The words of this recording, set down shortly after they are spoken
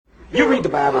You read the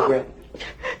Bible, Grant?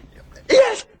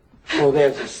 Yes. Well,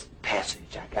 there's this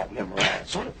passage I got memorized.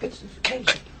 Sort of fits this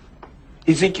occasion.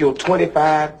 Ezekiel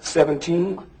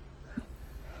 25:17.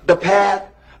 The path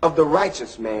of the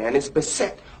righteous man is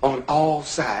beset on all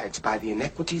sides by the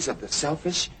iniquities of the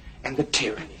selfish and the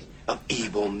tyranny of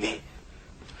evil men.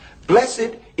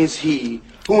 Blessed is he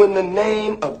who in the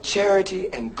name of charity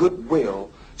and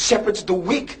goodwill shepherds the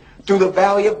weak through the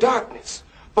valley of darkness,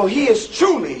 for he is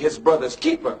truly his brother's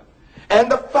keeper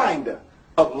and the finder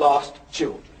of lost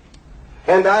children.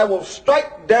 And I will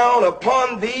strike down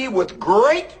upon thee with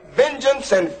great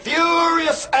vengeance and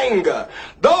furious anger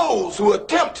those who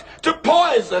attempt to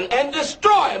poison and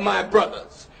destroy my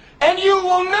brothers. And you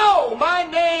will know my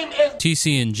name is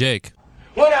TC and Jake.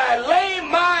 When I lay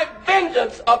my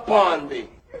vengeance upon thee.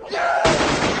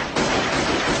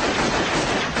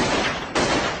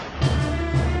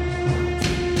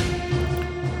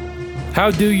 How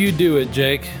do you do it,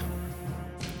 Jake?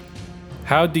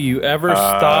 How do you ever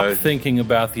stop thinking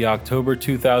about the October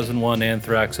 2001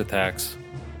 anthrax attacks?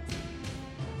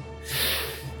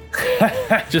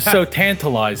 Just so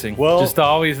tantalizing. Well, just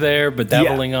always there,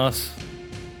 bedeviling us.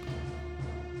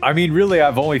 I mean, really,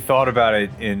 I've only thought about it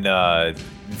in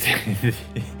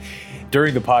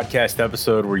during the podcast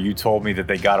episode where you told me that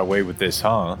they got away with this,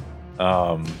 huh?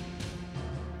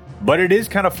 But it is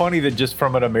kind of funny that just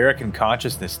from an American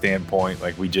consciousness standpoint,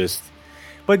 like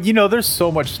but you know, there's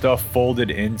so much stuff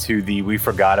folded into we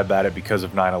forgot about it because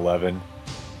of 9/11.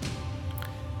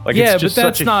 Like, yeah, it's just but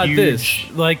that's such a not huge...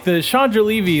 this. Like the Chandra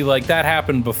Levy, like that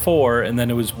happened before, and then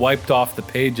it was wiped off the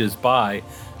pages by.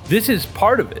 This is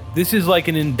part of it. This is like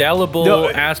an indelible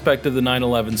aspect of the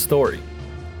 9/11 story.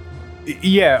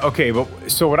 Yeah, okay, but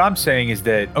so what I'm saying is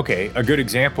that, okay, a good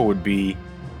example would be,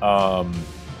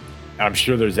 I'm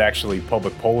sure there's actually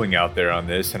public polling out there on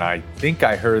this, and I think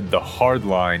I heard the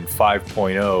Hardline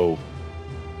 5.0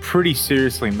 pretty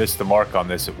seriously missed the mark on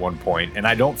this at one point, and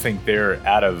I don't think they're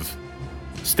out of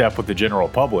step with the general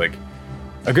public.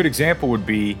 A good example would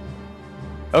be,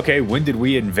 okay, when did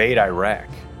we invade Iraq?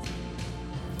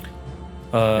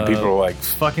 And people are like,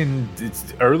 fucking,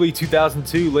 it's early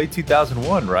 2002, late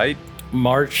 2001, right?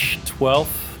 March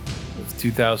 12th of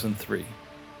 2003.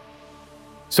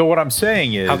 So what I'm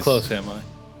saying is... How close am I?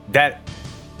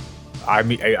 I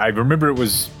mean, I remember it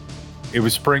was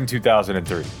spring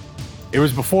 2003. It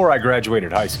was before I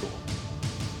graduated high school,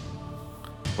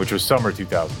 which was summer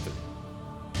 2003.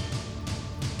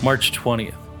 March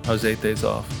 20th. I was 8 days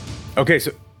off. Okay,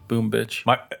 so... Boom, bitch.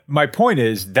 My point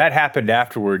is, that happened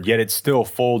afterward, yet it's still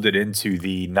folded into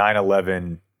the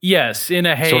 9/11... Yes, in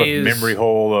a haze. Sort of memory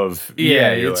hole of...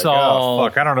 Yeah, it's like, all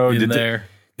fuck, I don't know. in there.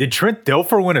 Did Trent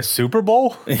Dilfer win a Super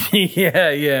Bowl?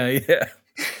 Yeah.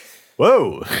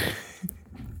 Whoa.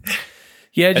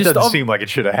 Yeah, it doesn't seem like it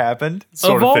should have happened.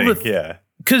 Sort of thing, yeah.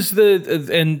 Because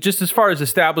and just as far as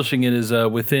establishing it is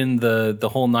within the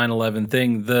whole 9/11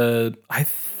 thing, I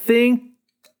think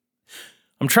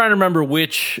I'm trying to remember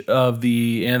which of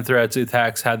the anthrax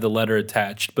attacks had the letter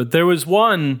attached, but there was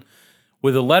one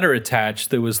with a letter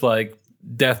attached that was like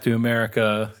 "Death to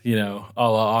America," you know,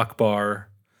 Allah Akbar,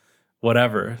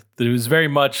 whatever. That it was very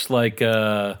much like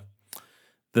the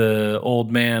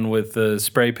old man with the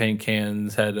spray paint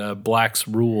cans had "Black's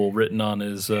Rule" written on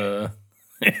his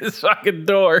his fucking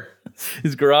door,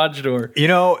 his garage door. You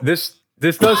know, this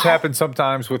does happen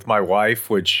sometimes with my wife,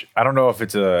 which I don't know if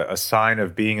it's a sign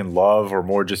of being in love or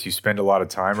more just you spend a lot of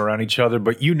time around each other,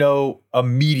 but you know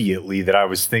immediately that I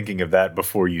was thinking of that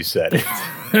before you said it.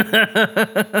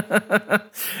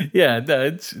 Yeah, no,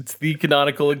 it's the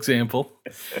canonical example.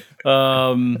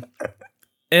 And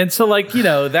so, like, you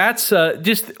know, that's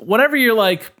just whenever you're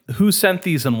like, who sent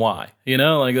these and why? You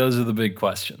know, like those are the big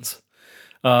questions.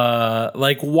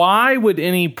 Like, why would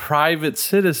any private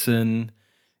citizen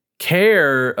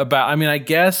care about? I mean, I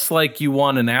guess like you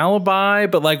want an alibi,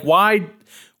 but like, why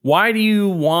do you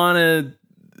want to?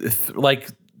 Like,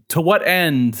 to what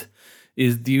end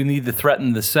do you need to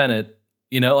threaten the Senate?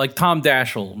 You know, like Tom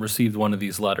Daschle received one of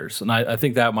these letters, and I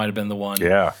think that might have been the one.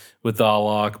 Yeah. With the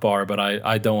Allah Akbar, but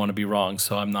I don't want to be wrong,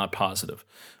 so I'm not positive.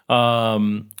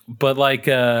 But like,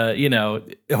 you know,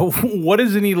 what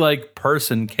does any like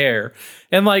person care?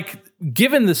 And like,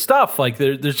 given the stuff, like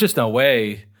there's just no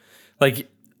way, like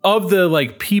of the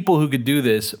like people who could do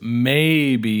this,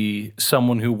 maybe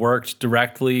someone who worked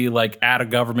directly like at a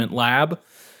government lab,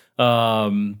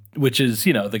 which is,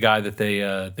 you know, the guy that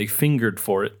they fingered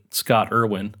for it, Scott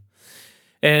Irwin.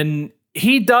 And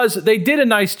they did a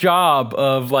nice job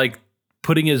of like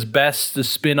putting his best to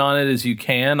spin on it as you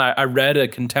can. I read a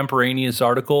contemporaneous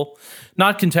article,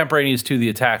 not contemporaneous to the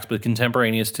attacks, but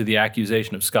contemporaneous to the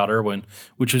accusation of Scott Irwin,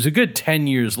 which was a good 10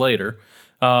 years later,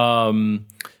 that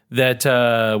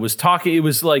was talking. It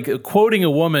was like quoting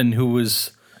a woman who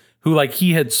like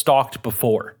he had stalked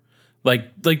before,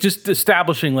 like just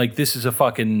establishing like this is a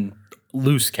fucking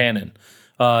loose cannon.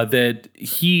 That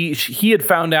he had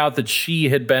found out that she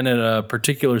had been in a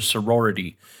particular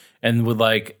sorority and would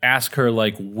like ask her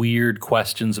like weird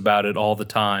questions about it all the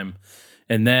time.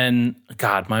 And then,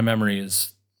 God, my memory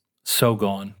is so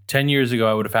gone. 10 years ago,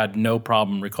 I would have had no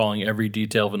problem recalling every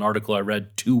detail of an article I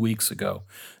read 2 weeks ago.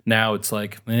 Now it's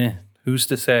like, who's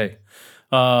to say?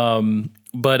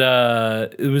 But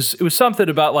it was something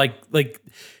about like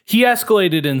he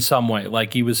escalated in some way.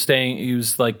 Like he was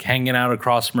like hanging out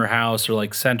across from her house or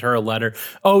like sent her a letter.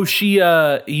 Oh, he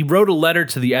wrote a letter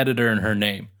to the editor in her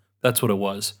name. That's what it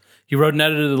was. He wrote a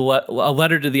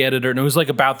letter to the editor, and it was like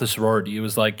about the sorority. It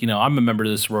was like, I'm a member of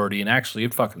the sorority, and actually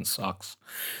it fucking sucks.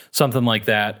 Something like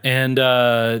that. And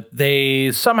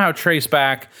they somehow trace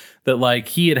back that like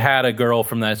he had a girl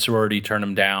from that sorority turn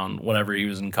him down whenever he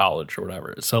was in college or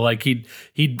whatever. So like he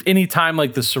anytime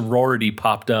like the sorority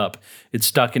popped up, it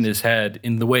stuck in his head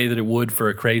in the way that it would for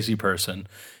a crazy person.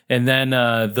 And then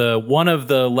one of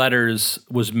the letters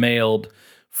was mailed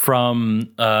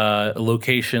from a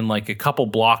location like a couple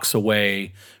blocks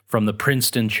away from the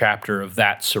Princeton chapter of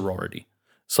that sorority.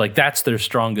 It's like that's their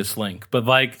strongest link. But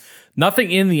like nothing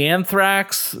in the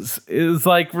anthrax is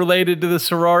like related to the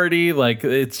sorority. Like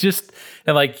it's just,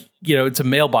 and like, it's a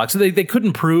mailbox. They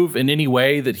couldn't prove in any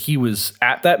way that he was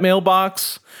at that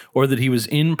mailbox or that he was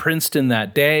in Princeton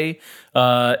that day.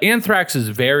 Anthrax is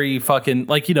very fucking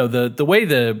like, the way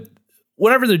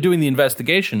whenever they're doing the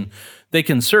investigation, they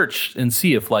can search and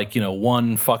see if like,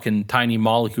 one fucking tiny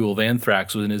molecule of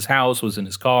anthrax was in his house, was in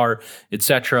his car,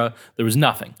 etc. There was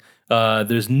nothing.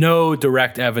 There's no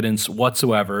direct evidence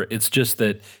whatsoever. It's just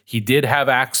that he did have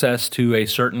access to a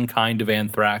certain kind of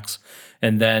anthrax,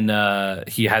 and then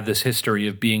he had this history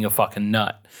of being a fucking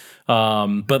nut.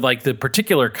 But like the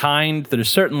particular kind, there's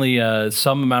certainly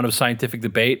some amount of scientific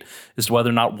debate as to whether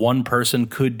or not one person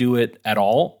could do it at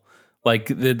all.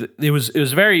 Like it was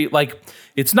very like,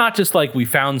 it's not just like we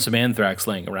found some anthrax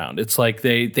laying around. It's like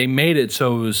they made it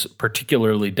so it was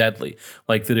particularly deadly,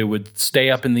 like that it would stay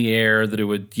up in the air, that it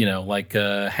would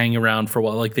hang around for a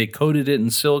while. Like they coated it in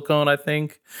silicone, I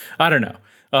think. I don't know.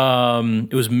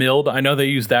 It was milled. I know they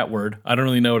used that word. I don't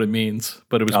really know what it means,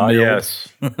 but it was milled. Yes.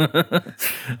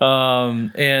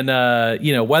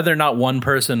 And whether or not one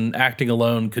person acting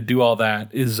alone could do all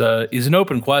that is an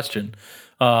open question.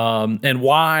 And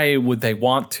why would they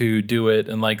want to do it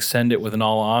and like send it with an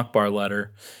Allah Akbar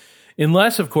letter?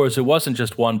 Unless, of course, it wasn't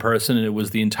just one person and it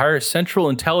was the entire Central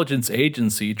Intelligence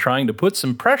Agency trying to put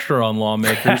some pressure on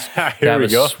lawmakers to have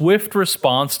a swift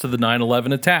response to the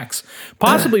 9/11 attacks,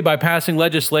 possibly by passing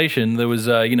legislation that was,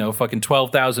 fucking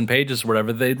 12,000 pages or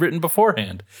whatever they'd written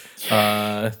beforehand.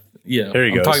 There you go.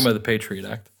 I'm talking about the Patriot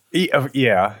Act.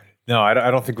 Yeah. No,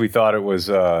 I don't think we thought it was...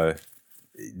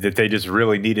 that they just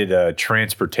really needed a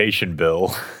transportation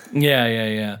bill.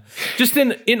 Yeah. Just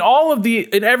in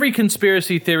every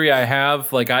conspiracy theory I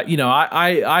have, like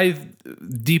I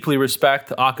deeply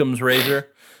respect Occam's razor.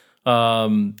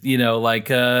 The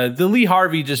Lee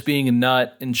Harvey just being a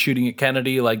nut and shooting at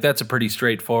Kennedy, like that's a pretty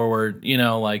straightforward,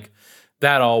 like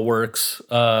that all works.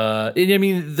 I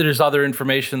mean, there's other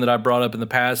information that I brought up in the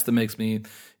past that makes me,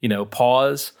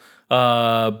 pause.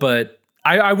 But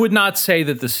I would not say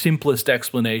that the simplest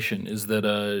explanation is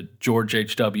that George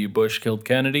H.W. Bush killed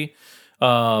Kennedy.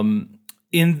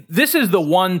 This is the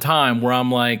one time where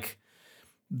I'm like,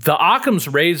 the Occam's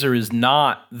razor is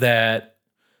not that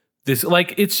this,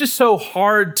 like, it's just so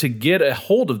hard to get a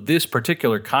hold of this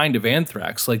particular kind of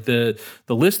anthrax. Like the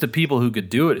list of people who could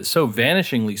do it is so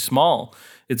vanishingly small.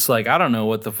 It's like, I don't know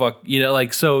what the fuck,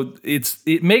 so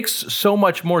it makes so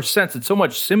much more sense. It's so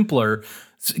much simpler.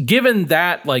 Given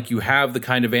that, like, you have the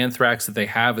kind of anthrax that they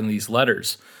have in these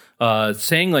letters,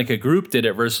 saying like a group did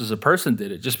it versus a person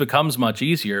did it just becomes much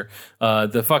easier.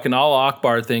 The fucking Allah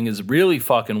Akbar thing is really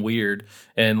fucking weird.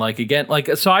 And like, again,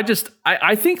 like, so I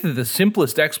think that the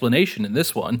simplest explanation in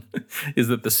this one is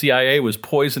that the CIA was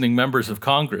poisoning members of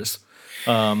Congress.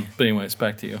 But anyways,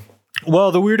 back to you.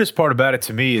 Well, the weirdest part about it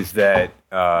to me is that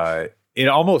it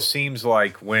almost seems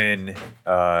like when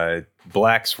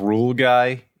Black's Rule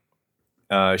guy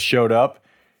showed up,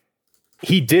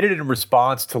 he did it in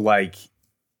response to like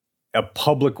a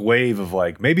public wave of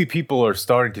like, maybe people are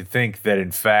starting to think that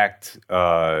in fact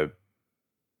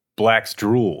blacks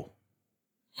drool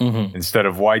instead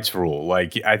of whites rule.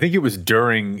 Like, I think it was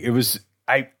during,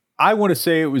 I I want to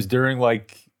say it was during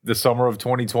like the summer of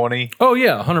 2020. Oh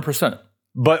yeah, 100%.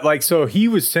 But like, so he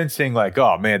was sensing like,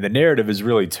 oh man, the narrative is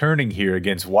really turning here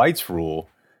against whites rule.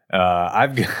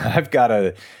 I've got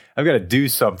to do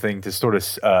something to sort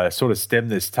of stem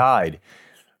this tide.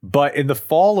 But in the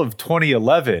fall of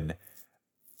 2011,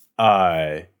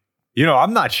 I'm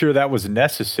not sure that was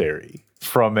necessary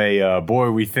from a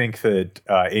boy. We think that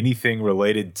anything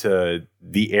related to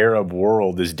the Arab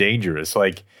world is dangerous.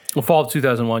 Like, Well, fall of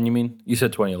 2001, you mean? You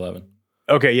said 2011.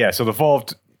 okay, yeah. So the fall of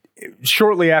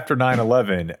shortly after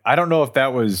 9/11, I don't know if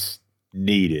that was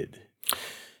needed.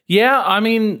 Yeah, I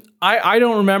mean, I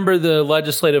don't remember the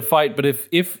legislative fight, but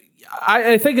if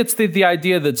I think it's the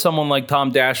idea that someone like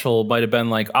Tom Daschle might have been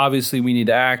like, obviously we need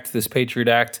to act, this Patriot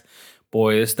Act.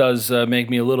 Boy, this does make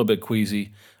me a little bit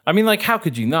queasy. I mean, like, how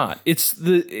could you not? It's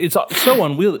so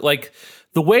unwieldy. Like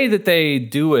the way that they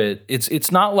do it,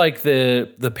 it's not like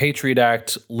the Patriot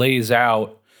Act lays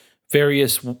out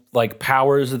various like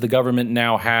powers that the government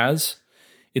now has.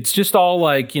 It's just all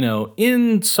like,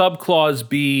 in subclause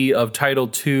B of Title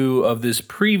II of this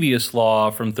previous law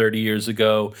from 30 years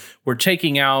ago, we're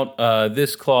taking out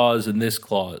this clause and this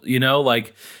clause,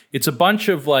 like it's a bunch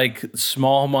of like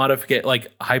small modification, like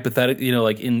hypothetical,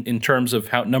 like in terms of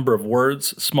how number of words,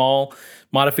 small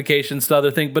modifications to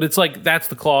other things. But it's like, that's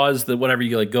the clause that whenever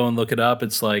you like go and look it up,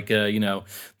 it's like, the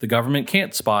government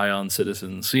can't spy on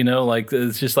citizens, like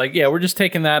it's just like, yeah, we're just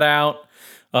taking that out.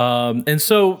 And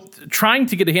so trying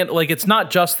to get a handle, like it's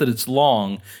not just that it's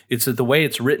long, it's that the way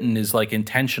it's written is like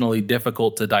intentionally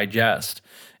difficult to digest.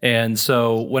 And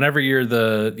so whenever you're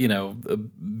a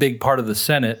big part of the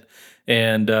Senate,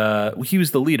 and he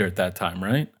was the leader at that time,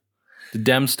 right? Did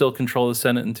Dems still control the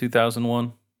Senate in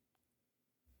 2001?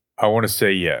 I want to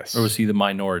say yes. Or was he the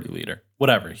minority leader?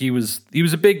 Whatever. He was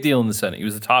a big deal in the Senate. He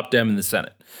was the top Dem in the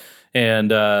Senate. And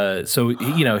so,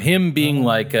 him being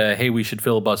like, hey, we should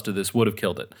filibuster this would have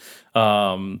killed it.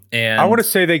 And I want to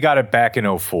say they got it back in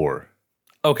 2004.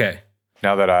 Okay.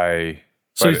 Now that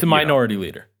So he's the minority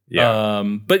leader. Yeah.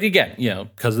 But again,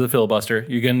 because of the filibuster,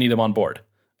 you're going to need him on board.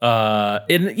 I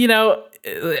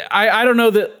don't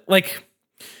know that, like,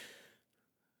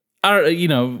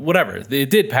 whatever. It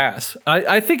did pass.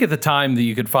 I think at the time that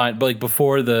you could find, like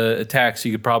before the attacks,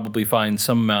 you could probably find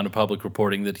some amount of public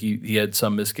reporting that he had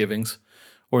some misgivings,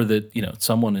 or that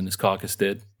someone in his caucus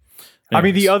did. I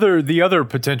mean, the other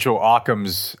potential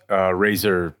Occam's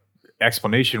razor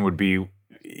explanation would be,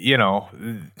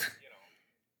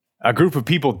 a group of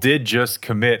people did just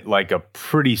commit like a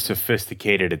pretty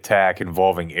sophisticated attack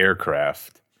involving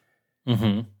aircraft.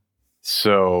 Mm-hmm.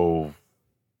 So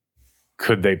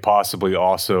could they possibly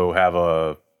also have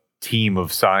a team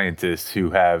of scientists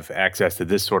who have access to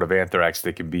this sort of anthrax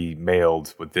that can be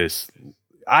mailed with this?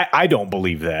 I don't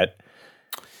believe that.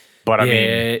 But I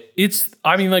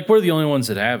mean, like we're the only ones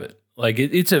that have it. Like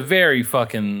it's a very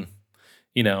fucking,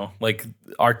 like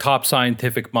our top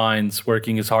scientific minds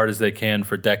working as hard as they can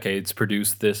for decades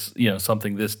produce this,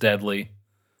 something this deadly.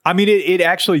 I mean, it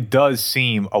actually does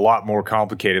seem a lot more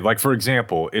complicated. Like, for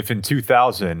example, if in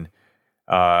 2000,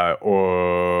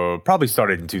 or probably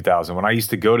started in 2000, when I used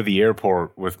to go to the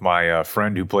airport with my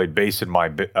friend who played bass in my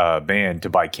band to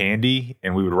buy candy,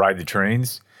 and we would ride the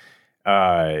trains.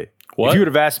 What? If you would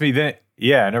have asked me then,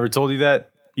 yeah, I never told you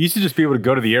that. You used to just be able to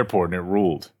go to the airport and it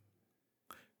ruled.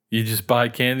 You just buy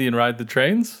candy and ride the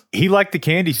trains? He liked the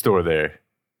candy store there.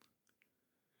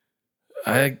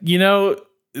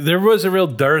 There was a real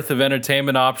dearth of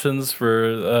entertainment options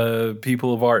for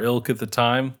people of our ilk at the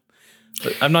time.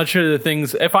 But I'm not sure the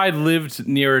things. If I lived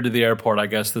nearer to the airport, I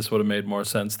guess this would have made more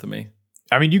sense to me.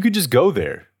 I mean, you could just go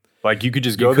there. Like you could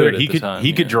just go there. He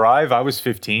could drive. I was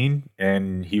 15,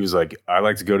 and he was like, "I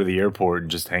like to go to the airport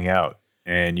and just hang out."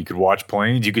 And you could watch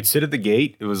planes. You could sit at the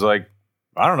gate. It was like,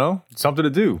 I don't know, something to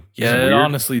do. Yeah, it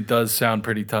honestly does sound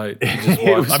pretty tight.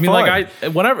 It was fun. Like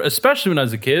whenever, especially when I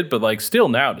was a kid, but like still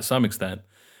now to some extent.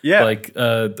 Yeah, like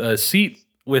a seat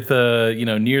with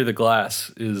near the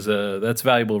glass is that's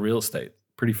valuable real estate.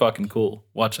 Pretty fucking cool.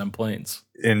 Watch them planes.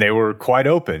 And they were quite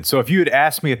open. So if you had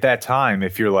asked me at that time,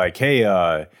 if you're like,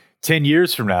 hey, 10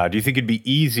 years from now, do you think it'd be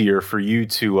easier for you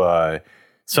to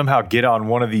somehow get on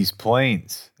one of these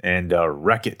planes and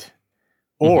wreck it,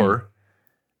 or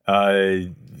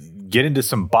get into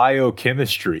some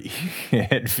biochemistry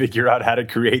and figure out how to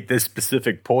create this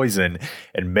specific poison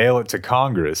and mail it to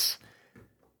Congress?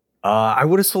 I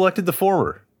would have selected the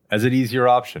former as an easier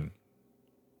option.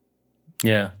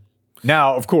 Yeah.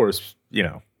 Now, of course,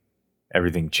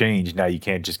 everything changed. Now you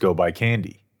can't just go buy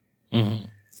candy. Mm-hmm.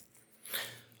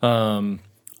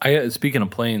 Speaking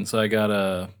of planes, I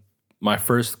got my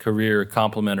first career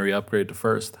complimentary upgrade to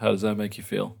first. How does that make you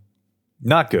feel?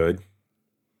 Not good.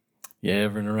 Yeah,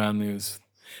 everyone around me was.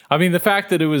 I mean, the fact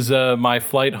that it was my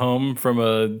flight home from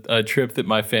a trip that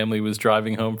my family was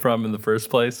driving home from in the first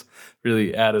place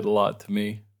really added a lot to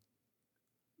me.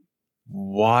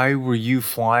 Why were you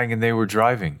flying and they were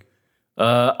driving?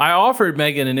 I offered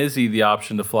Megan and Izzy the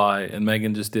option to fly, and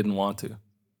Megan just didn't want to.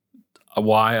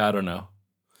 Why? I don't know.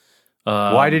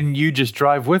 Why didn't you just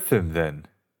drive with them then?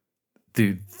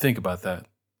 Dude, think about that.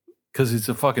 Because it's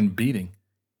a fucking beating.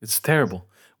 It's terrible.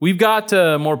 We've got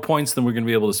more points than we're going to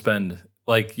be able to spend.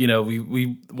 Like, you know,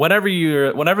 we whenever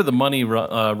the money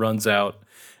runs out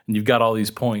and you've got all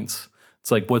these points,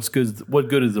 it's like, what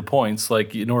good is the points?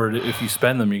 Like, in order to, if you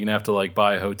spend them, you're going to have to like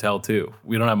buy a hotel too.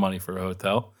 We don't have money for a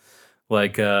hotel.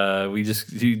 Like,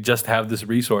 you just have this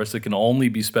resource that can only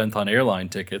be spent on airline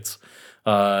tickets.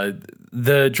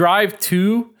 The drive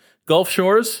to Gulf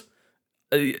Shores,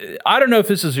 I don't know if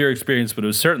this is your experience, but it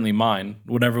was certainly mine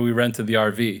whenever we rented the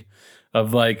RV.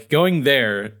 Of like going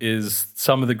there is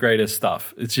some of the greatest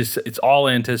stuff. It's all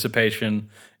anticipation.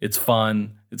 It's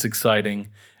fun. It's exciting.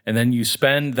 And then you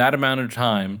spend that amount of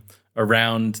time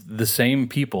around the same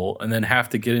people and then have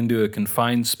to get into a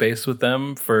confined space with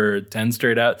them for 10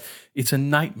 straight out. It's a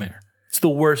nightmare. It's the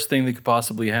worst thing that could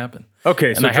possibly happen.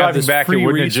 Okay, so driving back, it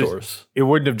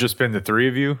wouldn't have just been the three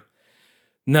of you?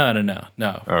 No.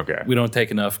 Okay. We don't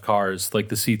take enough cars. Like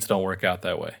the seats don't work out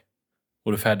that way.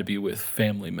 Would have had to be with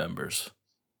family members.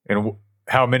 And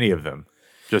how many of them?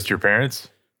 Just your parents?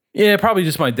 Yeah, probably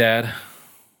just my dad.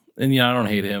 And I don't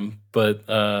hate him, but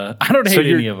I don't hate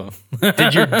any of them.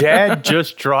 Did your dad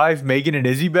just drive Megan and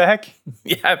Izzy back?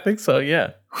 Yeah, I think so,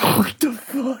 yeah. What the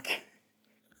fuck?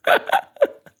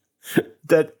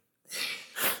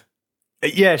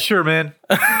 Yeah, sure, man.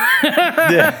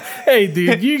 Yeah. Hey,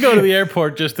 dude, you go to the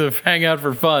airport just to hang out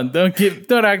for fun. Don't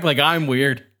act like I'm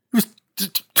weird.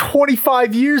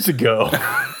 25 years ago.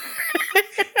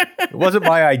 It wasn't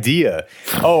my idea.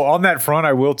 Oh, on that front,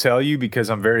 I will tell you,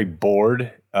 because I'm very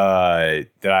bored, that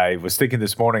I was thinking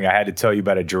this morning I had to tell you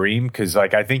about a dream, because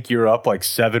I think you're up like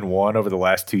 7-1 over the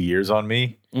last 2 years on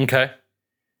me. Okay.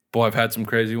 Boy, I've had some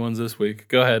crazy ones this week.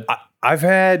 Go ahead. I've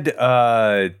had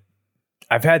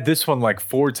this one like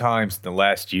 4 times in the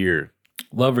last year.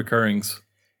 Love recurrings.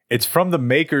 It's from the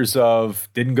makers of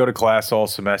Didn't Go to Class All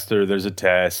Semester, There's a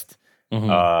Test. Mm-hmm.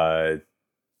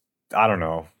 I don't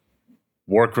know,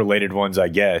 work-related ones, I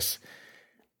guess.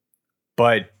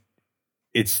 But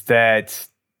it's that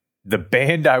the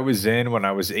band I was in when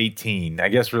I was 18, I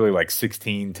guess really like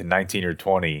 16 to 19 or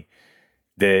 20,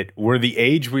 that we're the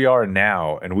age we are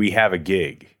now and we have a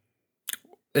gig.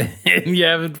 And you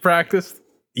haven't practiced?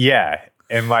 Yeah.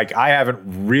 And like, I haven't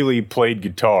really played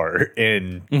guitar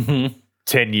in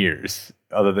 10 years.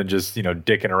 Other than just,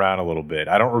 dicking around a little bit.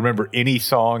 I don't remember any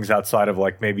songs outside of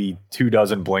like maybe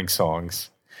 24 Blink songs.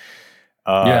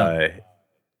 I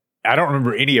don't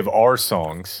remember any of our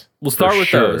songs. We'll start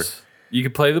with those. You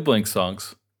can play the Blink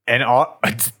songs. And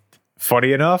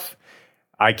funny enough,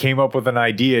 I came up with an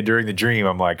idea during the dream.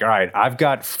 I'm like, all right, I've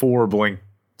got 4 Blink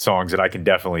songs that I can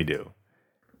definitely do.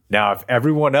 Now, if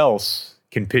everyone else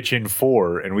can pitch in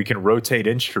 4 and we can rotate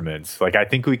instruments, like I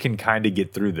think we can kind of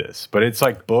get through this. But it's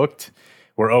like booked.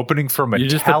 We're opening for Metallica. You're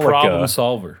just a problem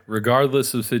solver.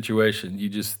 Regardless of situation,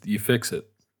 you fix it.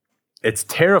 It's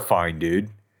terrifying, dude.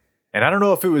 And I don't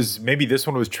know if it was, maybe this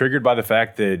one was triggered by the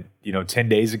fact that, 10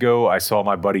 days ago, I saw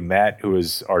my buddy Matt, who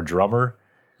is our drummer,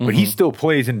 but he still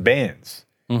plays in bands.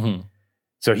 Mm-hmm.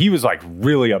 So he was like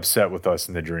really upset with us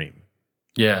in the dream.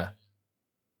 Yeah.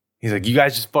 He's like, you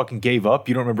guys just fucking gave up?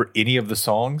 You don't remember any of the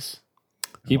songs?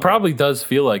 He probably does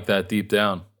feel like that deep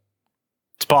down.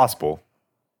 It's possible.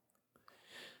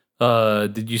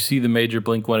 Did you see the major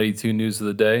Blink-182 news of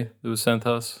the day that was sent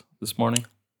to us this morning?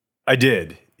 I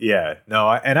did. Yeah. No,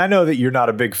 and I know that you're not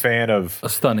a big fan of a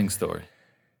stunning story.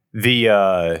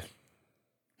 The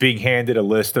being handed a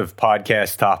list of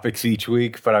podcast topics each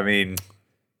week, but I mean,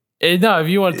 no, if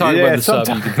you want to talk about the sub,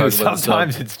 you can talk about the sub.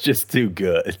 Sometimes it's just too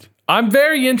good. I'm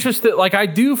very interested. Like, I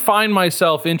do find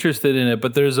myself interested in it,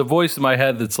 but there's a voice in my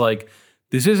head that's like,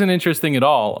 this isn't interesting at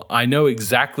all. I know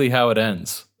exactly how it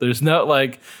ends. There's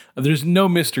no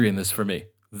mystery in this for me.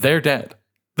 They're dead.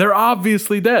 They're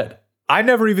obviously dead. I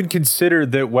never even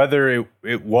considered that whether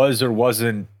it was or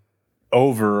wasn't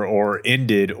over or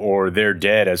ended or they're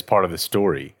dead as part of the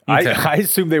story. Okay. I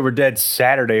assumed they were dead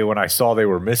Saturday when I saw they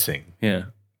were missing. Yeah.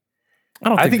 I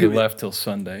don't think they left till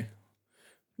Sunday.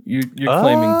 You're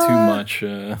claiming too much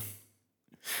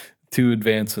too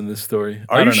advanced in this story.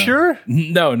 Are you sure?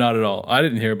 No, not at all. I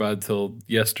didn't hear about it till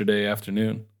yesterday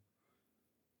afternoon.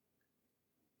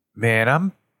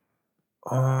 Man,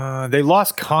 they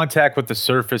lost contact with the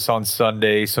surface on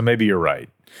Sunday, so maybe you're right.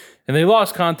 And they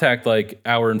lost contact like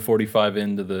hour and 45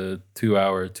 into the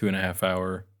 2.5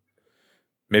 hour.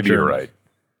 Maybe journey. you're right.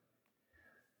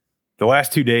 The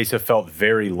last 2 days have felt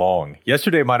very long.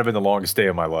 Yesterday might have been the longest day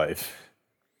of my life.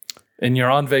 And you're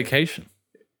on vacation.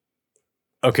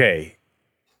 Okay.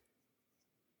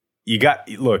 You got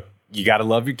to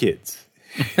love your kids.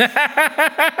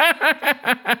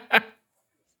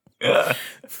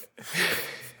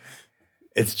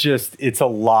 It's a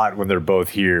lot when they're both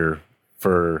here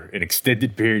for an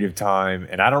extended period of time.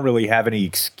 And I don't really have any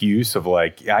excuse of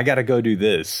like, I got to go do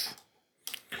this.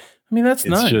 I mean, that's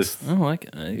It's nice. just- I don't like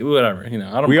it. Whatever. You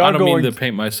know, I We are don't mean going to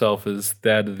paint myself as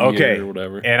dad of the Okay. year or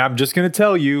whatever. And I'm just going to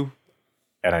tell you,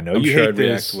 and I know I'm you sure hate I'd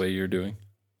react this. the way you're doing.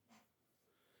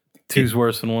 Two's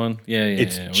worse than one. Yeah.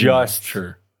 It's We know. just-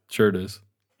 sure it is.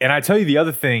 And I tell you the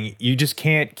other thing, you just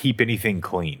can't keep anything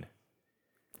clean.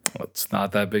 Well, it's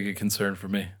not that big a concern for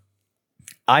me.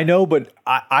 I know, but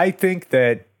I think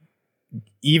that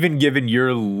even given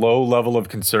your low level of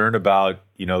concern about,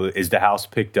 is the house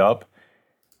picked up?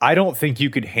 I don't think you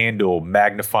could handle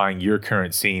magnifying your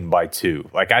current scene by 2.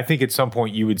 Like, I think at some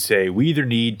point you would say, we either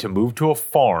need to move to a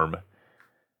farm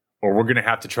or we're going to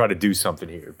have to try to do something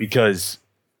here because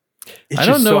it's I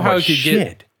don't just know so how it much could shit.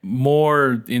 get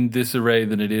more in disarray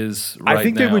than it is right now. I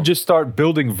think they would just start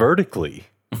building vertically.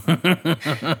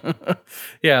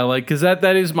 Yeah, like because that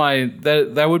is my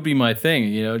that would be my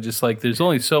thing. Just like there's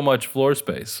only so much floor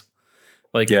space.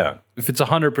 Like, Yeah. if it's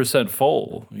 100%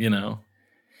 full,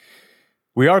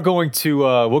 We are going to,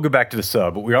 we'll go back to the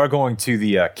sub, but we are going to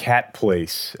the cat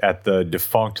place at the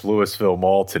defunct Louisville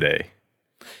Mall today.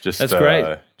 That's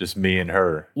great. Just me and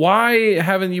her. Why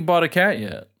haven't you bought a cat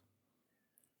yet?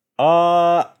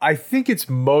 I think it's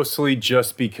mostly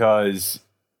just because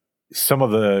some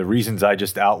of the reasons I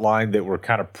just outlined that we're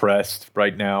kind of pressed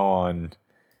right now on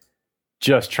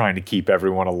just trying to keep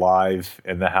everyone alive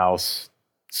in the house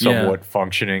somewhat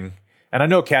functioning. And I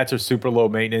know cats are super low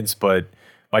maintenance, but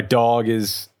my dog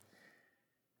is,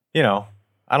 I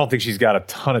don't think she's got a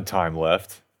ton of time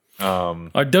left.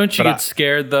 Or don't you get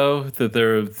scared, though, that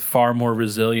they're far more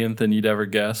resilient than you'd ever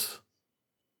guess?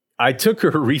 I took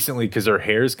her recently because her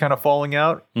hair is kind of falling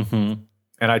out. Mm-hmm.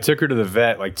 And I took her to the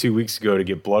vet like 2 weeks ago to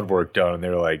get blood work done. And they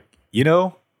were like,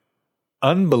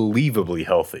 unbelievably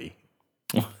healthy.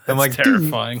 I'm like,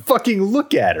 terrifying. Dude, fucking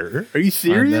look at her. Are you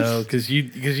serious? I know, because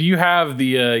you have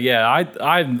the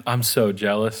I'm so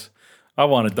jealous. I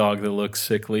want a dog that looks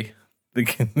sickly.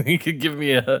 He could give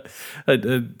me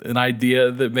an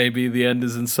idea that maybe the end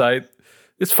is in sight.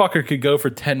 This fucker could go for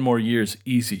 10 more years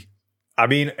easy. I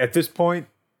mean, at this point,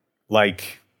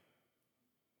 like,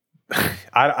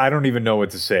 I don't even know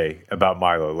what to say about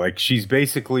Milo. Like, she's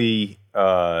basically,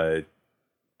 what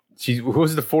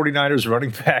was the 49ers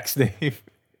running back's name?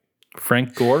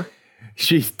 Frank Gore?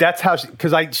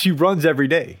 Because she runs every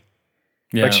day.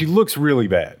 Yeah. Like, she looks really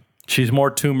bad. She's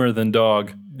more tumor than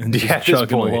dog. And just At this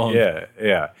chugging point, along.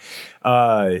 yeah.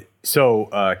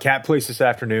 So cat place this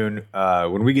afternoon.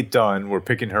 When we get done, we're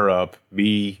picking her up.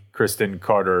 Me, Kristen,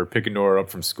 Carter, picking her up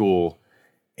from school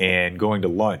and going to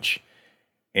lunch.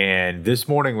 And this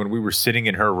morning when we were sitting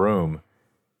in her room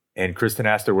and Kristen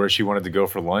asked her where she wanted to go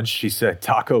for lunch, she said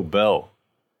Taco Bell.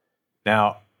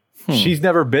 Now, she's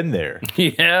never been there.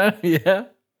 Yeah.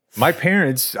 My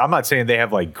parents, I'm not saying they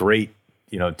have like great,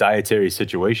 dietary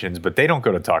situations, but they don't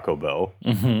go to Taco Bell.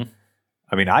 Mm-hmm.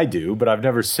 I mean, I do, but I've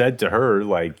never said to her,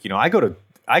 like,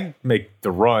 I make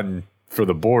the run for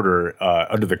the border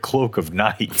under the cloak of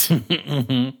night.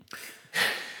 Mm-hmm.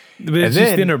 But it's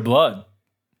just in her blood.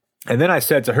 And then I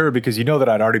said to her, because that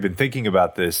I'd already been thinking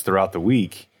about this throughout the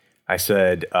week, I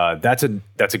said, that's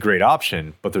a great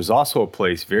option, but there's also a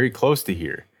place very close to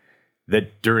here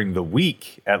that during the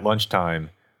week at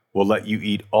lunchtime will let you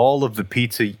eat all of the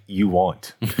pizza you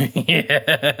want.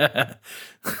 Yeah.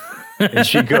 And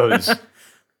she goes,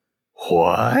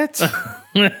 what?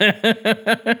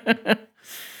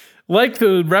 Like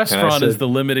the restaurant is said- the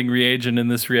limiting reagent in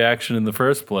this reaction in the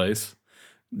first place.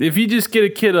 If you just get a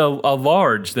kid a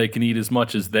large, they can eat as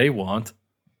much as they want.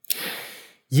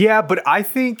 Yeah, but I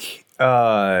think, and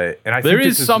I There think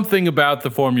is something about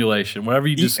the formulation. Whenever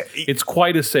you it's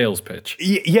quite a sales pitch.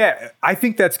 Yeah, I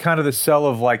think that's kind of the sell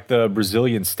of like the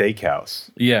Brazilian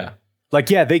steakhouse. Yeah. Like,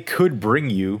 yeah, they could bring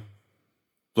you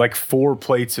like 4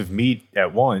 plates of meat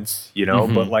at once,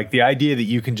 but like the idea that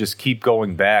you can just keep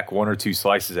going back 1 or 2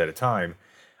 slices at a time,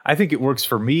 I think it works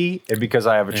for me. And because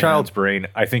I have a child's brain,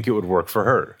 I think it would work for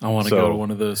her. I want to go to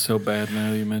one of those so bad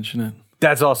now that you mention it.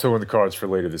 That's also in the cards for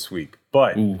later this week.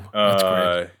 But that's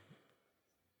great.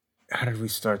 How did we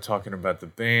start talking about the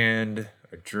band?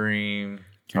 A dream.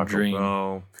 Your Taco dream.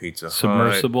 Bell, Pizza Hut.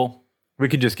 Submersible. We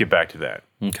can just get back to that.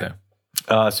 Okay.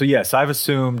 So yes, I've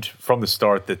assumed from the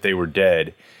start that they were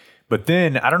dead. But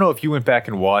then I don't know if you went back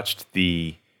and watched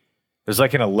there's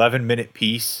like an 11-minute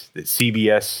piece that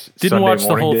CBS Didn't Sunday watch the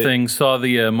morning whole did. thing. Saw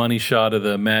the money shot of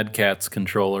the Mad Catz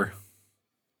controller.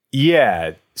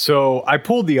 Yeah. So I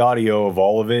pulled the audio of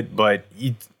all of it, but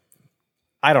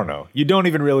I don't know. You don't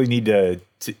even really need to.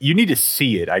 You need to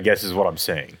see it, I guess is what I'm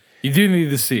saying. You do need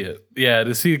to see it. Yeah,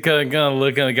 to see kind of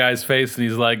look on the guy's face, and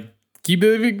he's like, "Can you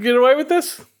believe you can get away with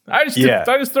this? I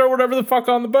just throw whatever the fuck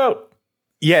on the boat."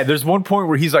 Yeah, there's one point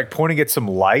where he's like pointing at some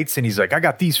lights, and he's like, "I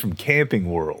got these from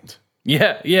Camping World."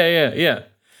 Yeah. Yeah,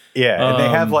 and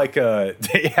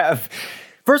they have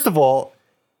first of all,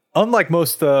 unlike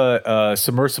most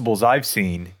submersibles I've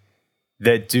seen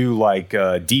that do like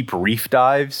deep reef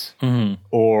dives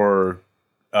or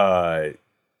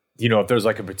if there's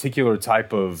like a particular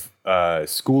type of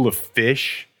school of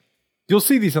fish, you'll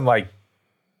see these in like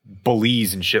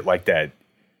Belize and shit like that.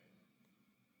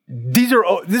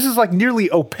 This is like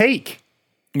nearly opaque.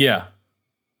 Yeah.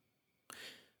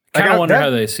 Kind of wonder how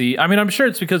they see. I mean, I'm sure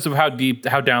it's because of how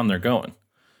down they're going.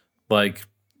 Like,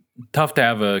 tough to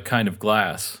have a kind of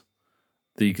glass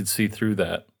that you could see through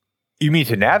that. You mean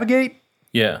to navigate?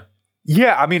 Yeah.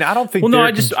 Yeah, I mean, I don't think. Well, no,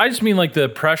 I just mean like the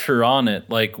pressure on it.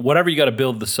 Like, whatever you got to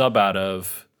build the sub out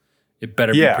of, it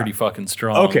better be pretty fucking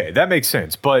strong. Okay, that makes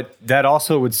sense. But that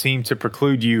also would seem to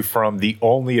preclude you from the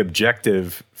only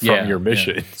objective from your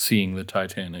mission. Yeah. Seeing the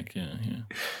Titanic, yeah.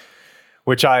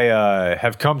 Which I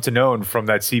have come to know from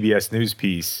that CBS News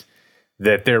piece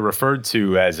that they're referred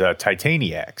to as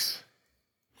Titaniacs.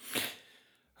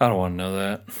 I don't want to know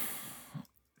that.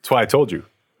 That's why I told you.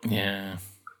 Yeah.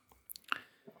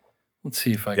 Let's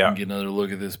see if I can get another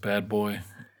look at this bad boy.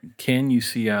 Can you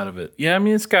see out of it? Yeah, I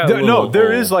mean, it's got a little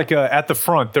there hole. is like at the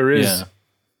front, there is.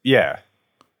 Yeah.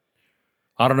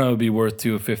 I don't know. It'd be worth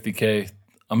 $250K.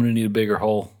 I'm going to need a bigger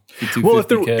hole. Well,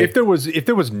 if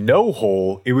there was no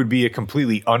hole, it would be a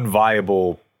completely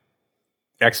unviable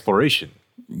exploration.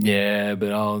 Yeah,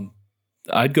 but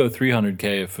I'd go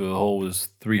 $300K if the hole was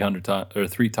 300 times or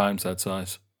 3 times that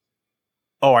size.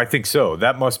 Oh, I think so.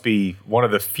 That must be one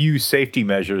of the few safety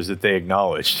measures that they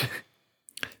acknowledged.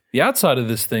 The outside of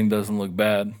this thing doesn't look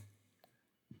bad.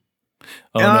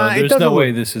 Oh no, there's no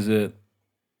way this is it.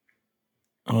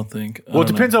 I don't think. Well, it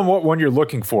depends on what one you're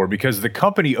looking for, because the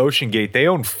company OceanGate, they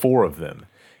own 4 of them.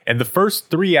 And the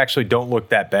first 3 actually don't look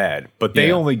that bad, but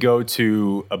they only go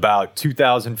to about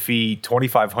 2,000 feet,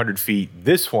 2,500 feet.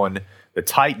 This one, the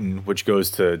Titan, which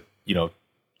goes to,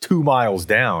 2 miles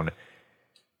down,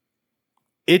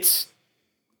 it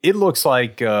looks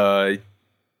like a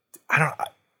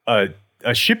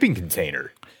shipping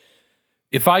container.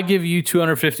 If I give you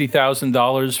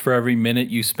 $250,000 for every minute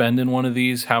you spend in one of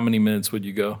these, how many minutes would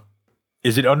you go?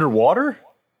 Is it underwater?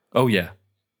 Oh yeah.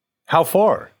 How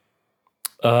far?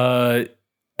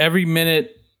 Every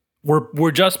minute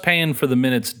we're just paying for the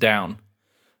minutes down.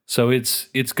 So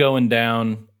it's going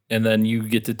down, and then you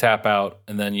get to tap out,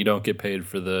 and then you don't get paid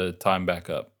for the time back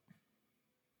up.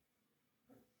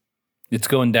 It's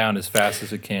going down as fast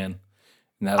as it can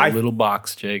in that little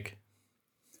box, Jake.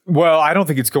 Well, I don't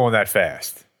think it's going that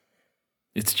fast.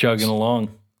 It's chugging along.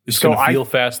 It's going to feel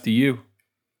fast to you.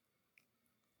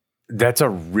 That's a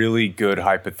really good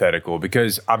hypothetical,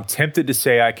 because I'm tempted to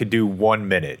say I could do 1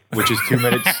 minute, which is 2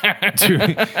 minutes,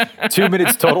 2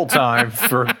 minutes total time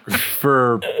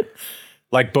for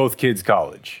like both kids'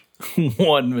 college.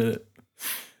 1 minute.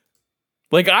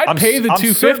 Like, I'd pay the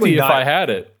 $250 if I had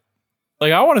it.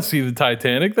 Like, I want to see the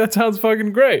Titanic. That sounds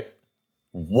fucking great.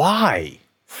 Why?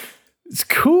 It's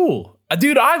cool.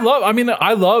 Dude, I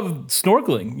love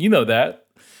snorkeling. You know that.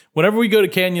 Whenever we go to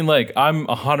Canyon Lake, I'm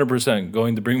 100%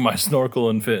 going to bring my snorkel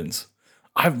and fins.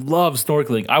 I love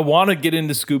snorkeling. I want to get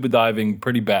into scuba diving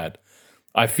pretty bad.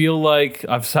 I feel like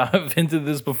I've hinted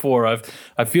this before.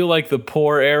 I feel like the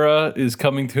poor era is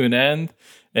coming to an end.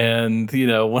 And,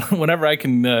 whenever I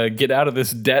can get out of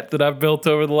this debt that I've built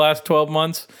over the last 12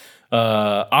 months,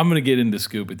 I'm going to get into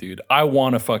scuba, dude. I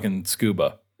want to fucking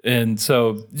scuba. And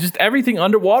so just everything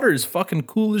underwater is fucking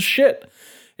cool as shit.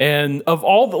 And of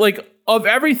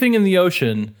everything in the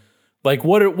ocean, like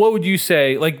what would you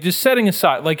say, like just setting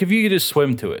aside, like if you could just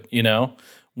swim to it,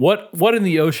 what in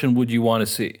the ocean would you want to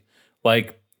see?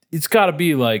 Like, it's got to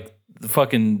be like the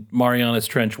fucking Marianas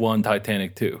Trench 1,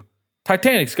 Titanic 2.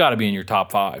 Titanic's got to be in your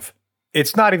top 5.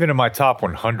 It's not even in my top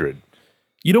 100.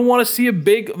 You don't want to see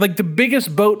the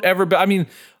biggest boat ever built. I mean,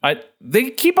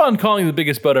 they keep on calling it the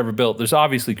biggest boat ever built. There's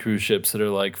obviously cruise ships that are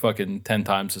like fucking 10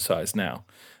 times the size now.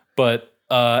 But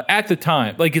at the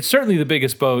time, like, it's certainly the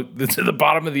biggest boat that's at the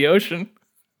bottom of the ocean.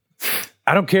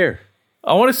 I don't care.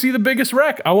 I want to see the biggest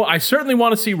wreck. I certainly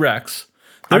want to see wrecks.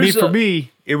 For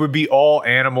me, it would be all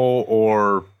animal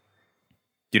or,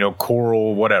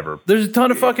 coral, whatever. There's a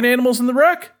ton of fucking animals in the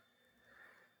wreck.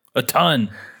 A ton.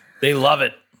 They love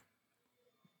it.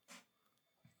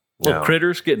 Little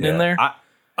critters getting in there.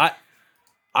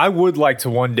 I would like to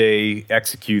one day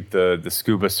execute the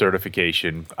scuba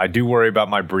certification. I do worry about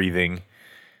my breathing.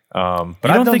 But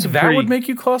I don't think that would make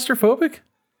you claustrophobic?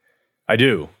 I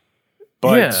do.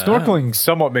 But snorkeling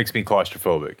somewhat makes me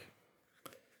claustrophobic.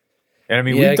 And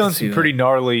we've done some pretty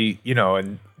gnarly,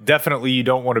 and definitely you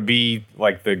don't want to be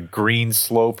like the green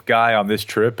slope guy on this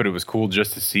trip, but it was cool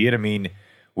just to see it.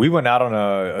 We went out on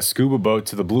a scuba boat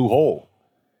to the Blue Hole.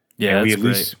 Yeah,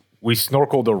 and we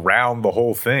snorkeled around the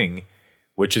whole thing,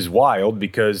 which is wild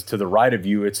because to the right of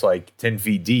you, it's like 10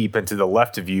 feet deep, and to the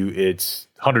left of you, it's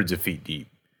hundreds of feet deep.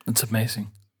 That's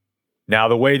amazing. Now,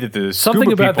 the way that the Something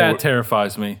scuba about people that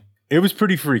terrifies me. It was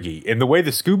pretty freaky. And the way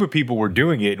the scuba people were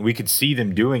doing it, and we could see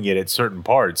them doing it at certain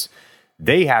parts,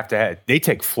 they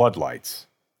take floodlights.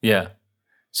 Yeah.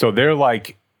 So they're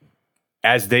like,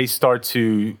 as they start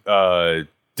to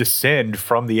descend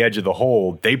from the edge of the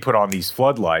hole, they put on these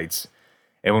floodlights.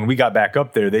 And when we got back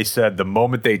up there, they said the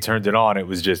moment they turned it on, it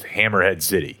was just Hammerhead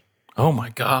City. Oh my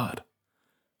God.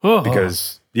 Oh.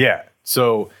 Because,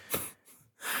 so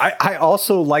I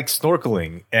also like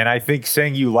snorkeling, and I think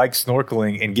saying you like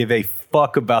snorkeling and give a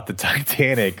fuck about the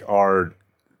Titanic are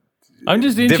I'm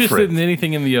just interested different. in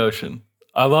anything in the ocean.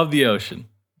 I love the ocean.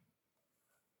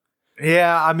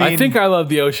 Yeah, I think I love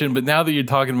the ocean, but now that you're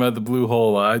talking about the Blue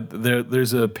Hole,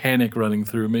 there's a panic running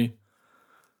through me.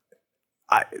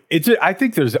 I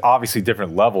think there's obviously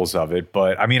different levels of it,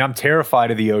 but I'm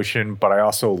terrified of the ocean, but I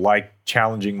also like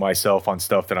challenging myself on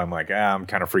stuff that I'm like, I'm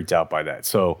kind of freaked out by that.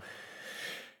 So,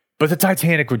 but the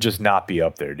Titanic would just not be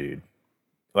up there, dude.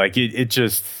 Like I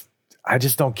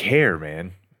just don't care,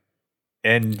 man.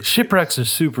 And Shipwrecks are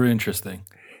super interesting.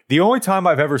 The only time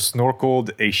I've ever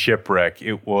snorkeled a shipwreck,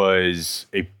 it was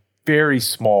a very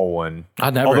small one. I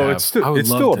never Although have. it's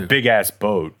still a big ass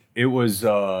boat. It was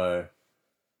where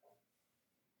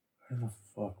the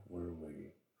fuck were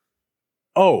we?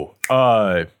 Oh,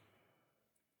 that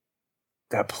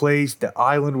place, the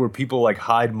island where people like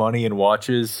hide money in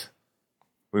watches.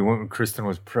 We went when Kristen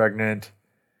was pregnant.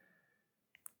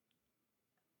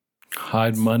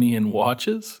 Hide money in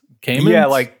watches? Caymans? Yeah,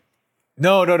 like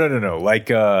no. Like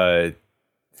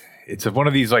it's one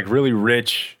of these like really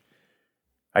rich,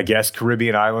 I guess,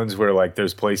 Caribbean islands where like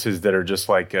there's places that are just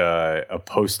like a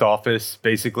post office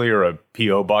basically, or a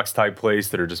PO box type place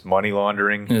that are just money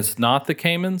laundering. And it's not the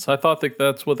Caymans? I thought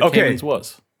that's what the Caymans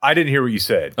was. I didn't hear what you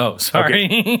said. Oh, sorry.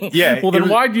 Okay. Yeah. Well, then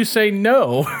why'd you say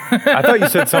no? I thought you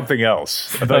said something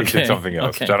else. I thought you said something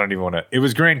else, okay. which I don't even want to. It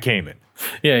was Grand Cayman.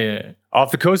 Yeah. Off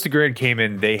the coast of Grand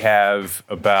Cayman, they have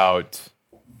about,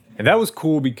 and that was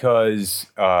cool because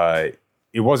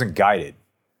it wasn't guided.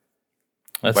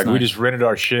 That's like nice. we just rented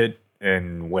our shit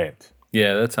and went.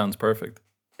 Yeah, that sounds perfect.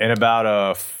 And about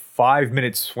a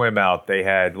 5-minute swim out, they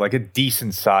had like a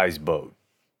decent sized boat.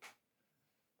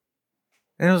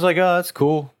 And I was like, oh, that's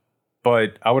cool.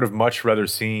 But I would have much rather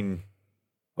seen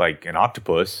like an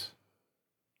octopus.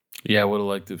 Yeah, I would have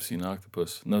liked to have seen an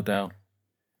octopus, no doubt.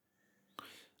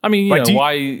 I mean,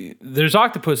 why? There's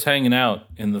octopus hanging out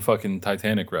in the fucking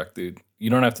Titanic wreck, dude. You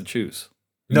don't have to choose.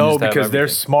 No, because they're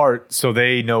smart, so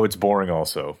they know it's boring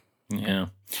also. Yeah.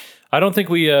 I don't think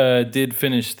we did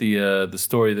finish the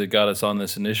story that got us on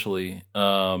this initially.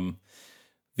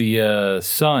 The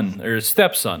son, or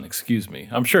stepson, excuse me.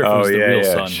 I'm sure if it was the real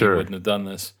son, sure. he wouldn't have done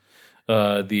this.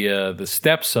 The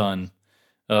stepson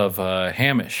of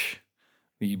Hamish,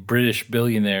 the British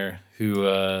billionaire who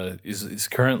is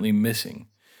currently missing.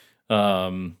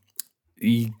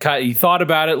 He thought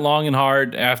about it long and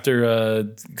hard. After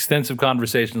extensive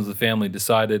conversations with the family,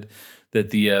 decided that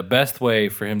the best way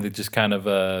for him to just kind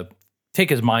of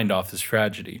take his mind off this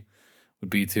tragedy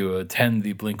would be to attend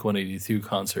the Blink-182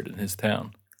 concert in his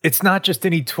town. It's not just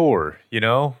any tour,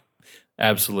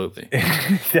 Absolutely.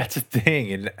 That's a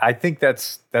thing, and I think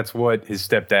that's what his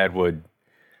stepdad would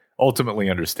ultimately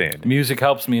understand. Music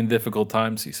helps me in difficult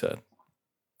times, he said.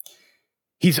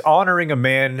 He's honoring a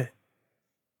man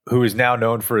who is now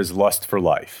known for his lust for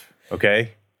life,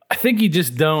 okay? I think you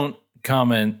just don't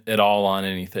comment at all on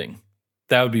anything.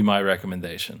 That would be my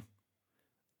recommendation.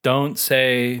 Don't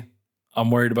say, I'm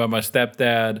worried about my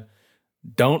stepdad.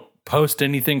 Don't post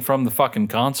anything from the fucking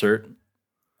concert.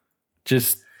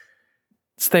 Just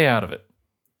stay out of it.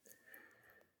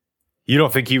 You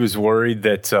don't think he was worried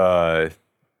that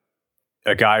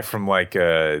a guy from like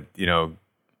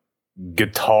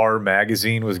Guitar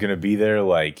magazine was going to be there,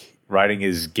 like writing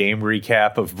his game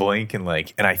recap of Blink and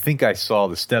I think I saw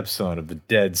the stepson of the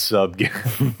dead sub.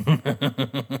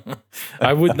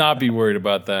 I would not be worried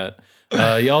about that.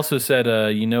 He also said,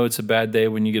 it's a bad day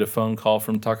when you get a phone call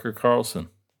from Tucker Carlson.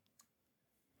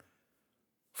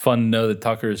 Fun to know that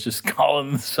Tucker is just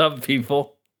calling the sub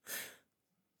people.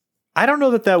 I don't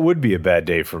know that would be a bad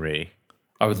day for me.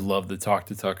 I would love to talk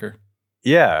to Tucker.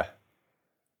 Yeah.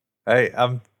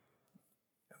 I'm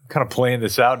kind of playing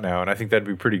this out now, and I think that'd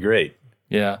be pretty great.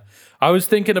 Yeah. I was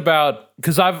thinking about,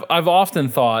 because I've often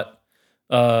thought,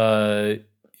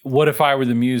 what if I were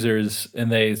the Musers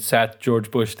and they sat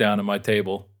George Bush down at my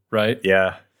table, right?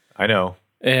 Yeah, I know.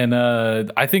 And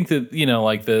I think that,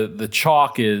 the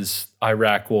chalk is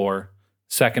Iraq War,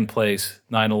 second place,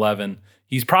 9/11.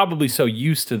 He's probably so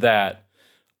used to that.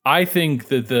 I think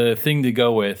that the thing to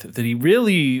go with, that he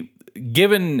really,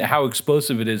 given how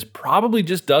explosive it is, probably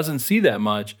just doesn't see that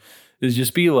much, is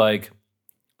just be like,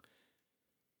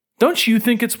 don't you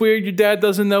think it's weird your dad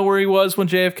doesn't know where he was when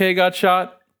JFK got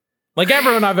shot? Like,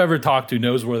 everyone I've ever talked to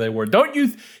knows where they were. Don't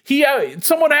you?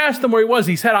 Someone asked him where he was.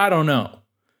 He said, I don't know.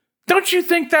 Don't you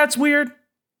think that's weird?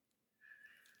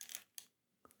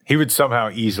 He would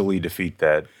somehow easily defeat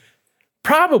that.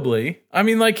 Probably. I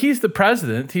mean, he's the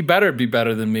president. He better be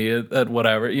better than me at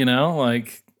whatever,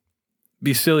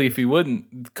 be silly if he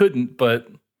couldn't, but,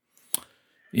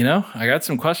 I got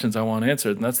some questions I want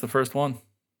answered, and that's the first one.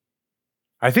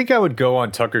 I think I would go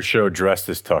on Tucker's show dressed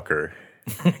as Tucker.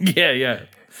 Yeah.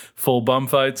 Full bum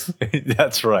fights.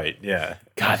 That's right, yeah.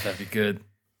 God, that'd be good.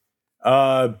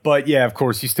 But yeah, of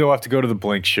course, you still have to go to the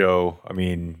Blink show. I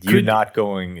mean, not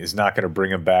going is not going to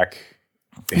bring him back.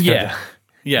 Yeah.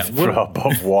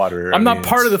 Above water. I'm not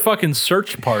part of the fucking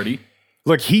search party.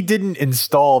 Look, he didn't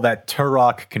install that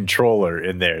Turok controller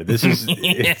in there. This is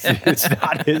it's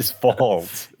not his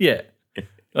fault. Yeah.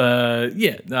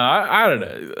 No, I don't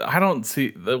know. I don't see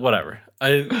whatever.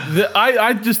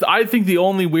 I think the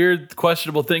only weird,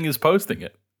 questionable thing is posting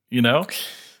it.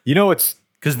 It's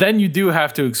because then you do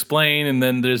have to explain, and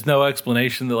then there's no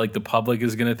explanation that the public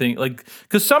is going to think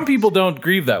because some people don't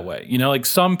grieve that way.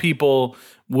 Some people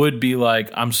would be like,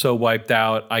 I'm so wiped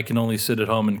out, I can only sit at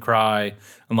home and cry,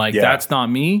 and that's not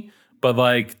me.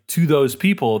 But to those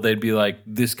people, they'd be like,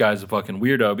 this guy's a fucking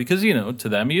weirdo because to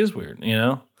them he is weird.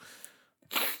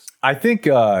 I think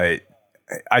I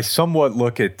somewhat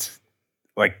look at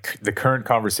the current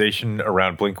conversation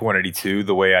around Blink-182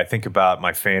 the way I think about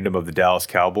my fandom of the Dallas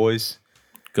Cowboys.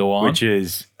 Go on. Which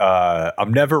is,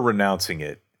 I'm never renouncing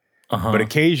it. But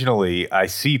occasionally I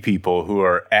see people who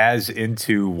are as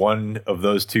into one of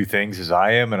those two things as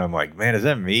I am, and I'm like, man, is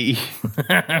that me?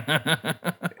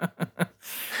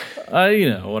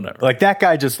 Whatever. That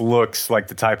guy just looks like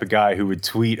the type of guy who would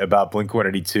tweet about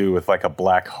Blink-182 with a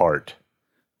black heart.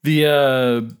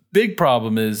 The big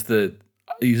problem is that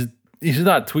he's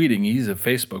not tweeting. He's a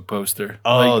Facebook poster.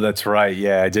 Oh, that's right.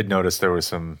 Yeah, I did notice there was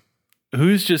some.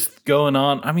 Who's just going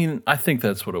on? I mean, I think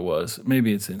that's what it was.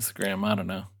 Maybe it's Instagram. I don't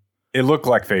know. It looked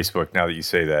like Facebook now that you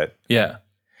say that. Yeah.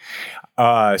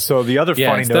 So the other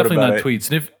funny it's note definitely about not tweets.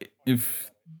 And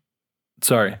if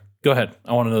sorry, go ahead.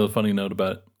 I want to know the funny note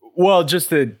about it. Well, just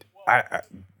that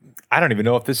I don't even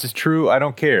know if this is true. I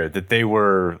don't care that they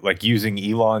were using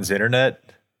Elon's internet.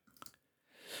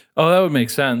 Oh, that would make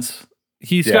sense.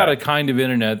 He's got a kind of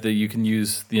internet that you can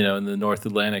use, in the North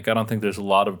Atlantic. I don't think there's a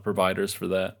lot of providers for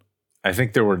that. I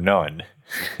think there were none.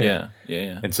 Yeah.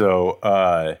 And so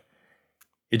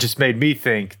it just made me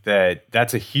think that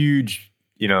that's a huge,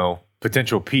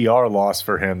 potential PR loss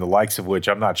for him, the likes of which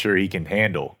I'm not sure he can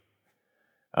handle.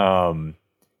 And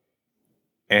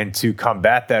to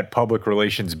combat that public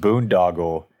relations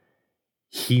boondoggle,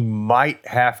 he might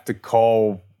have to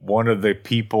call one of the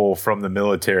people from the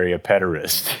military a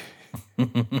pederast.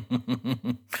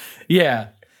 Yeah,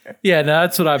 no,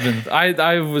 that's what I've been.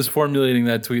 I was formulating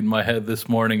that tweet in my head this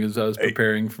morning as I was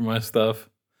preparing for my stuff.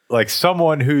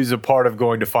 Someone who's a part of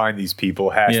going to find these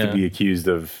people has to be accused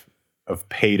of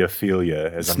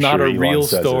pedophilia. As it's I'm not sure a Elon real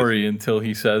says story until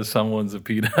he says someone's a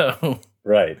pedo.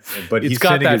 Right, but it's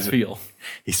got that feel.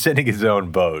 He's sending his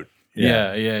own boat.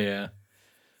 Yeah.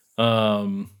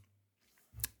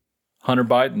 Hunter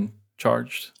Biden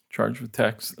charged with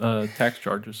tax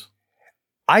charges.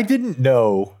 I didn't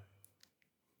know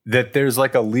that there's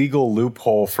a legal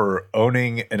loophole for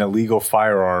owning an illegal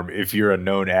firearm if you're a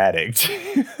known addict.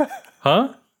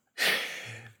 Huh?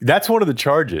 That's one of the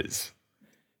charges.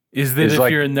 Is that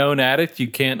if you're a known addict, you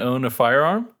can't own a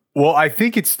firearm? Well, I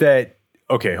think it's that.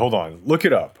 Okay, hold on. Look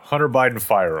it up. Hunter Biden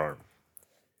firearm.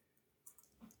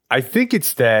 I think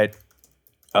it's that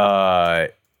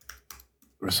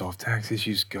resolve tax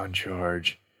issues, gun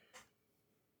charge.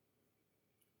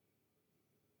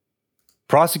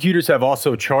 Prosecutors have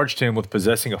also charged him with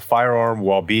possessing a firearm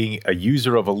while being a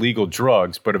user of illegal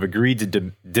drugs, but have agreed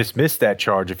to dismiss that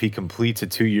charge if he completes a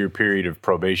 2-year period of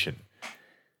probation.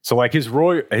 So, like, his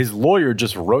lawyer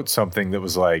just wrote something that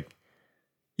was like,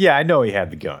 yeah, I know he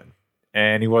had the gun,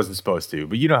 and he wasn't supposed to,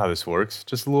 but you know how this works.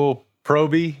 Just a little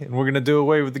proby, and we're going to do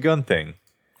away with the gun thing.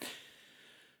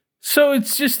 So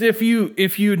it's just if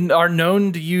you are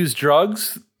known to use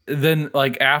drugs, then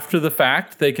like after the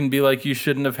fact, they can be like, you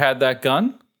shouldn't have had that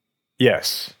gun?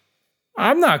 Yes.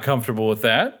 I'm not comfortable with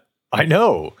that. I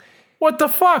know. What the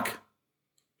fuck?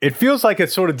 It feels like a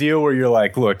sort of deal where you're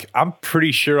like, look, I'm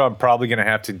pretty sure I'm probably going to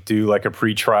have to do like a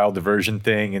pre-trial diversion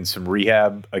thing and some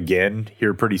rehab again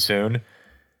here pretty soon.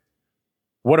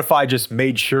 What if I just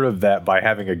made sure of that by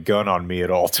having a gun on me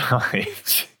at all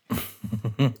times?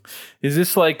 Is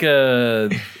this like a...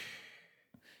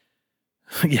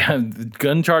 Yeah,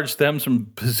 gun charge stems from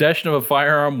possession of a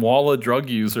firearm while a drug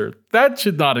user. That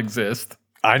should not exist.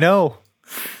 I know.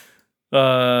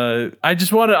 I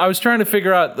was trying to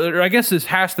figure out, or I guess this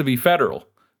has to be federal.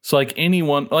 So like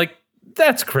anyone, like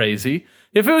that's crazy.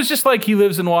 If it was just like he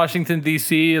lives in Washington,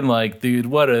 D.C. and like, dude,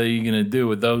 what are you going to do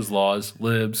with those laws,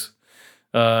 libs?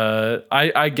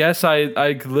 I guess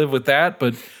I could live with that,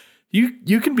 but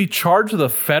you can be charged with a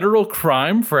federal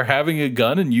crime for having a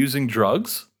gun and using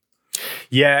drugs.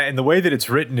 Yeah, and the way that it's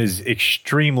written is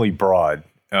extremely broad.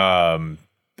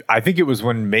 I think it was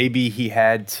when maybe he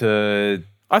had to...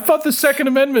 I thought the Second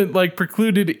Amendment like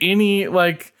precluded any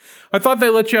like... I thought they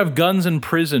let you have guns in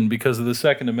prison because of the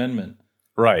Second Amendment.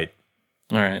 Right.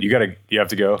 All right. You have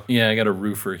to go? Yeah, I got a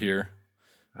roofer here.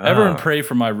 Everyone pray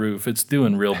for my roof. It's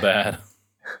doing real bad.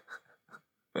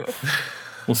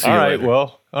 We'll see you later.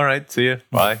 Well, all right. See you.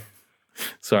 Bye.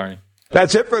 Sorry.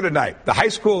 That's it for tonight. The high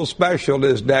school special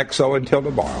is next, so until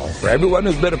tomorrow, for everyone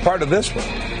who's been a part of this one,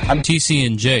 I'm TC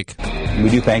and Jake. We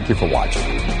do thank you for watching.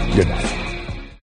 Good night.